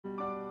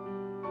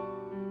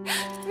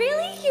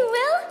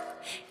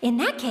In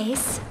that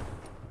case...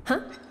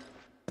 Huh?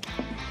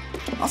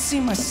 I'll see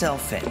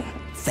myself in.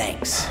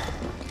 Thanks.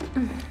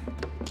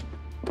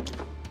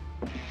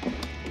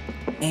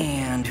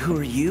 And who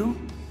are you?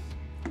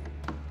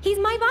 He's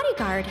my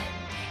bodyguard.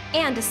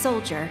 And a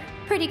soldier.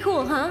 Pretty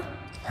cool, huh?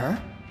 Huh?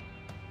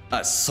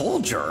 A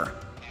soldier?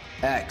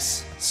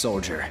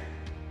 Ex-soldier.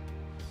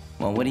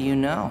 Well, what do you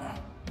know?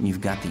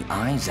 You've got the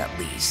eyes, at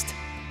least.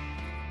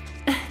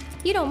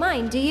 You don't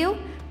mind, do you?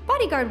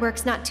 Bodyguard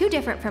work's not too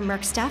different from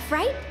merc stuff,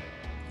 right?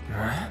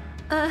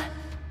 Huh?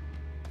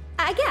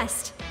 I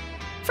guessed.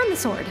 From the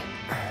sword.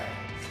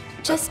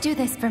 Just do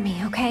this for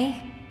me,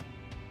 okay?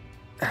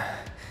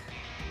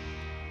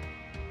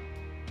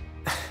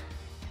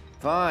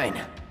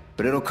 Fine,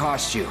 but it'll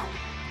cost you.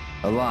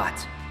 A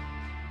lot.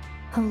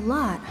 A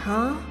lot,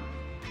 huh?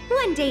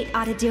 One date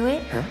ought to do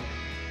it. Huh?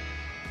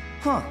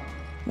 Huh.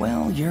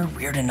 Well, you're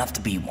weird enough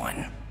to be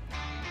one.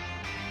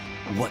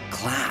 What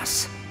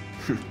class?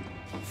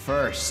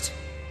 First.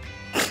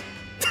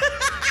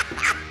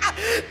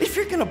 If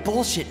you're gonna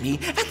bullshit me,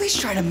 at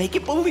least try to make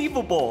it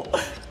believable.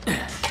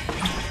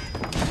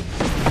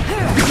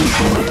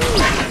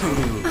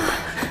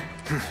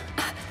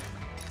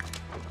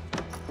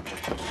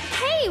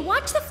 Hey,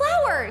 watch the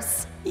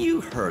flowers!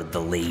 You heard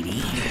the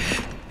lady.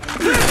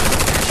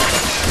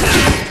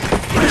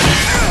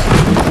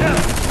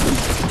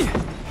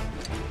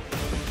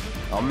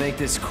 I'll make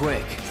this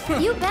quick.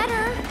 You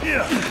better.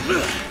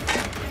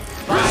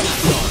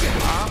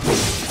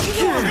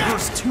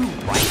 First two,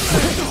 right?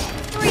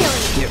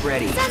 Really? Get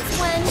ready. Since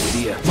when?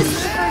 See ya. This is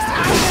the first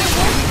I've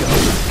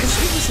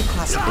This is a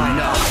classified.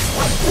 No.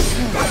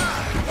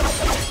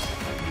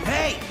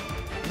 Hey!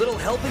 Little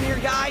help in here,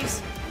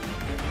 guys?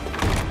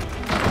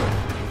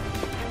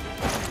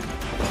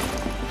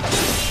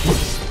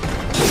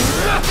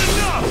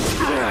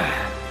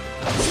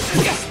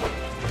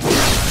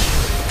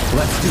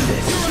 Let's do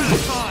this.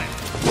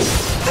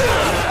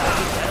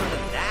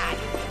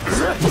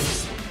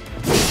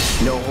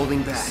 No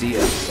holding back. See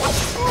ya.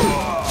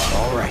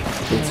 All right,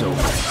 it's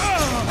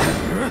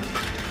over.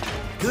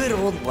 Good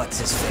old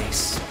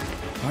what's-his-face.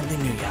 Hardly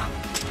knew ya.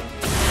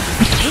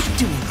 Hate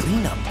doing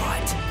cleanup,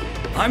 but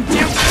I'm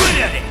damn good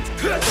at it!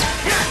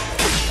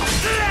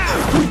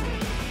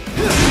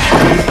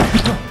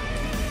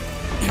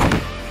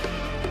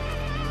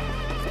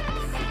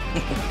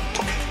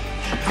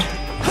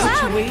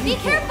 Cloud, be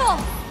careful!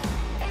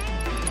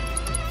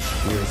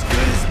 You're as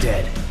good as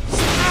dead.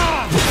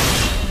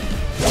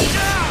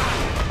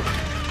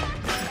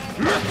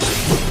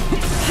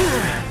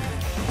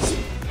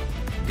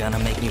 Gonna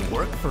make me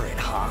work for it,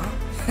 huh?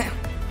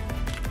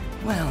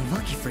 Well,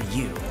 lucky for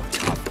you,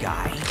 tough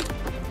guy.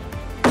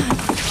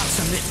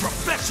 Consummate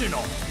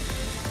professional!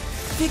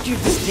 Figured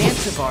this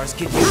dance of ours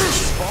could use a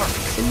spark.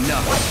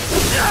 Enough.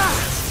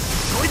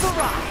 Enjoy the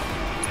ride!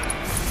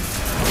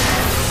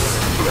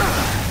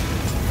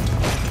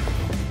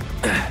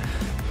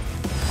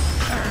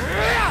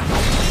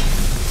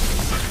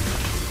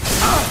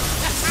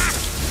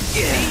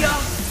 See ya!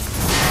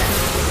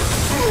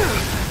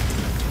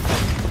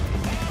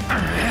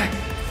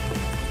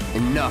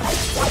 Enough.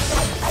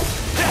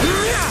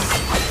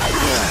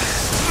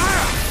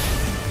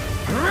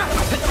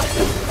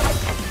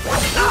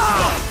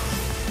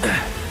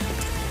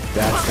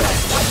 That's that.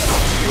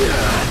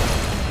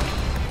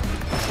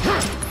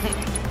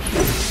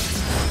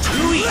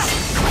 Too easy!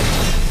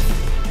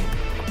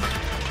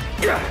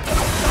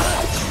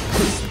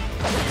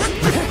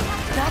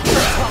 Not so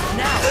tough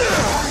now!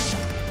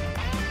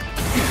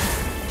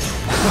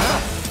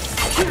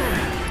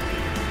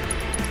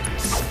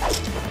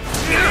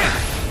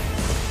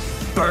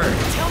 Burn!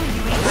 Tell me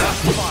you ain't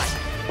having fun!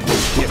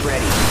 Get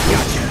ready.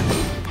 Gotcha.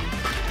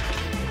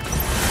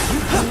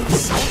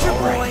 Soldier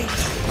boy!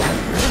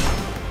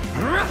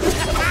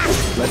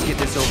 Let's get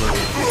this over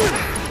with.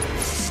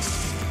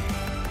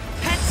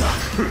 Heads up!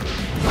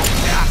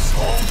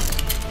 Asshole!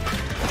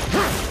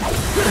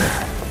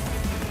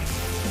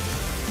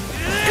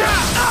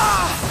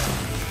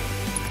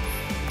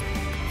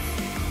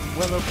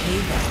 Well, okay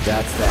then.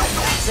 That's that.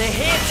 That's a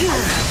hit!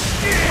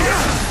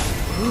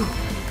 Ooh.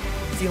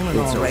 Feeling It's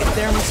all right over.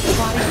 there, Mr.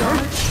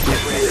 Bodyguard? Get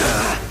ready.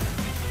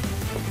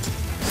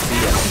 See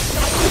ya.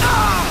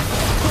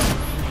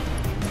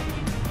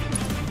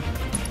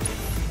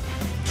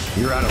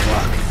 You're out of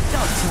luck.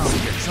 Don't tell me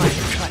you're trying to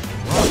cut me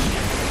wrong.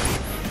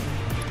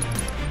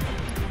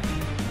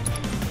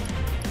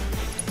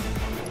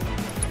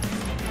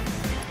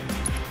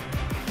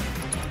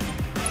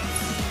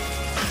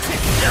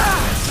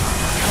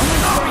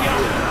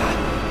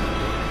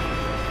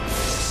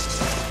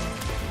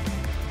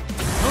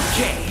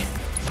 Okay.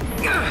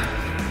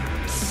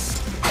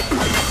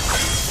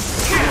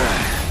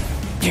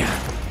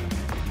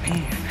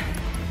 Man.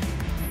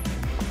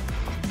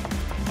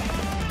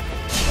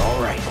 All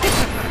right.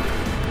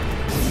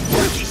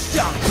 Lucky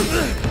shot.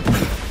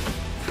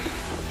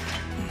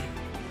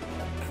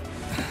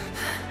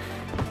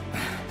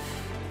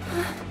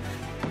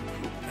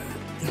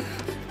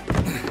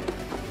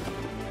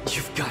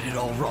 You've got it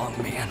all wrong,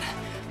 man.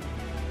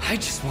 I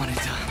just wanted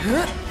to...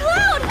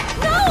 Cloud!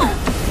 No!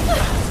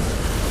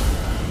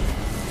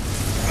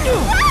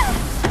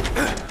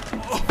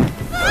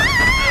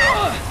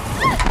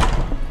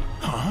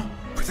 Huh?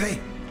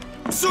 They...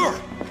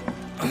 Sir!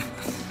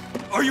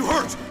 Are you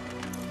hurt?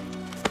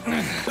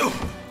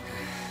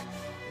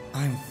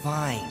 I'm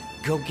fine.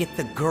 Go get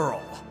the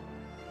girl.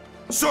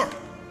 Sir!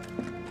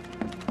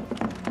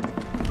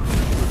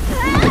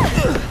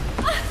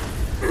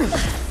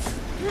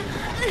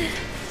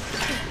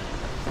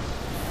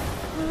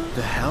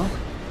 The hell?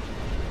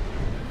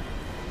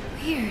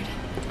 Weird.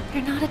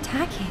 They're not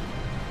attacking.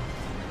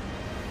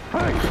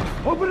 Hey!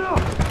 Open up!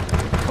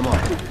 Come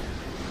on.